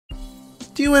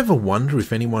Do you ever wonder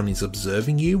if anyone is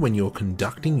observing you when you're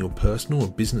conducting your personal or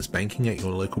business banking at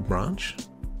your local branch?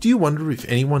 Do you wonder if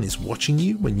anyone is watching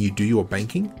you when you do your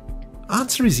banking?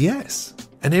 Answer is yes,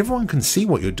 and everyone can see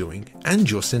what you're doing and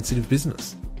your sensitive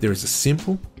business. There is a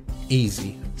simple,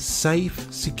 easy, safe,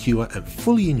 secure and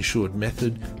fully insured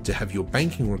method to have your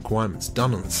banking requirements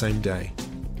done on the same day,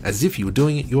 as if you were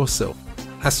doing it yourself,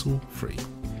 hassle-free,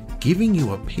 giving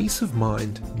you a peace of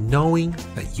mind knowing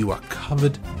that you are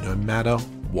covered no matter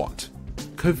what.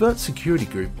 Covert Security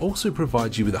Group also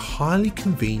provides you with a highly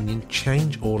convenient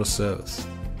change order service.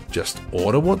 Just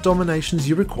order what dominations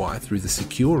you require through the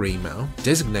secure email,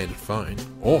 designated phone,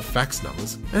 or fax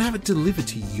numbers and have it delivered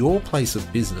to your place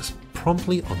of business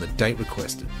promptly on the date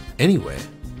requested, anywhere,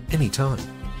 anytime.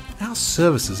 Our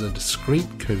service is a discreet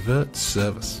covert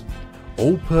service.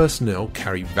 All personnel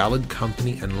carry valid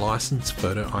company and licensed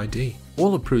photo ID.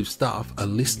 All approved staff are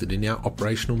listed in our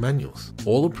operational manuals.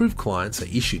 All approved clients are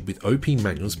issued with OP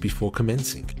manuals before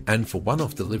commencing, and for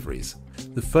one-off deliveries,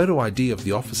 the photo ID of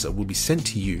the officer will be sent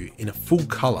to you in a full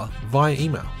colour via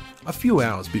email, a few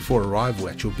hours before arrival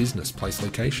at your business place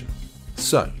location.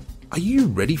 So, are you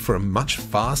ready for a much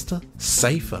faster,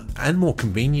 safer and more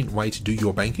convenient way to do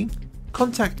your banking?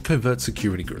 Contact Covert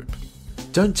Security Group.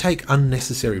 Don't take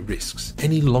unnecessary risks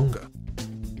any longer.